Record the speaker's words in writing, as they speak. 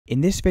In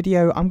this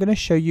video, I'm going to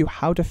show you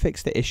how to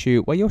fix the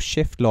issue where your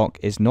shift lock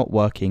is not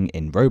working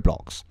in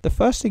Roblox. The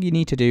first thing you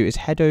need to do is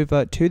head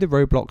over to the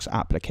Roblox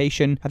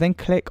application and then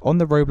click on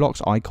the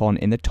Roblox icon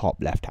in the top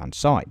left hand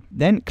side.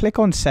 Then click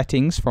on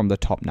settings from the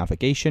top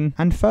navigation,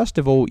 and first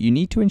of all you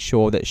need to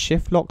ensure that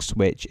shift lock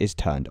switch is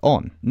turned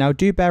on. Now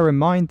do bear in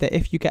mind that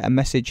if you get a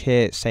message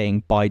here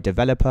saying by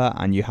developer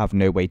and you have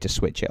no way to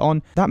switch it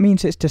on, that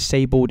means it's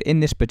disabled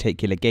in this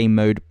particular game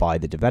mode by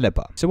the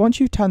developer. So once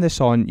you turn this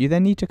on, you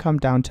then need to come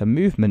down to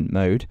movement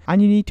mode,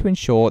 and you need to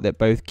ensure that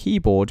both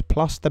keyboard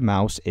plus the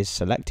mouse is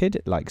selected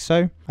like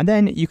so, and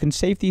then you can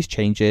save these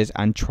changes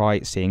and try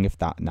seeing if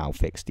that now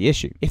fixed the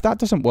issue. If that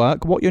doesn't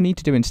work, what you'll need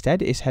to do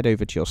instead is head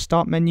over to your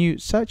start menu,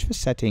 search for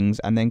settings,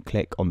 and then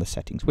click on the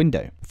settings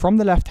window. From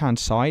the left hand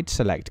side,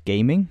 select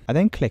gaming and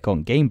then click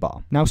on game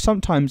bar. Now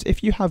sometimes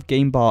if you have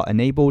game bar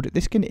enabled,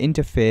 this can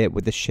interfere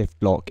with the shift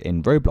lock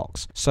in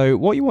Roblox. So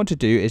what you want to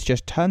do is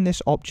just turn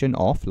this option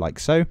off like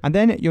so, and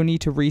then you'll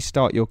need to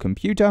restart your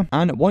computer,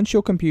 and once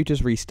your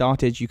computer's restarted,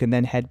 you can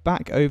then head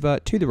back over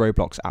to the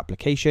Roblox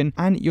application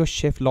and your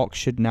shift lock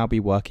should now be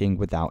working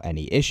without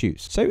any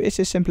issues. So it's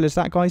as simple as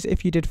that, guys.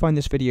 If you did find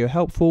this video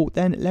helpful,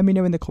 then let me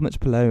know in the comments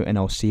below and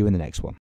I'll see you in the next one.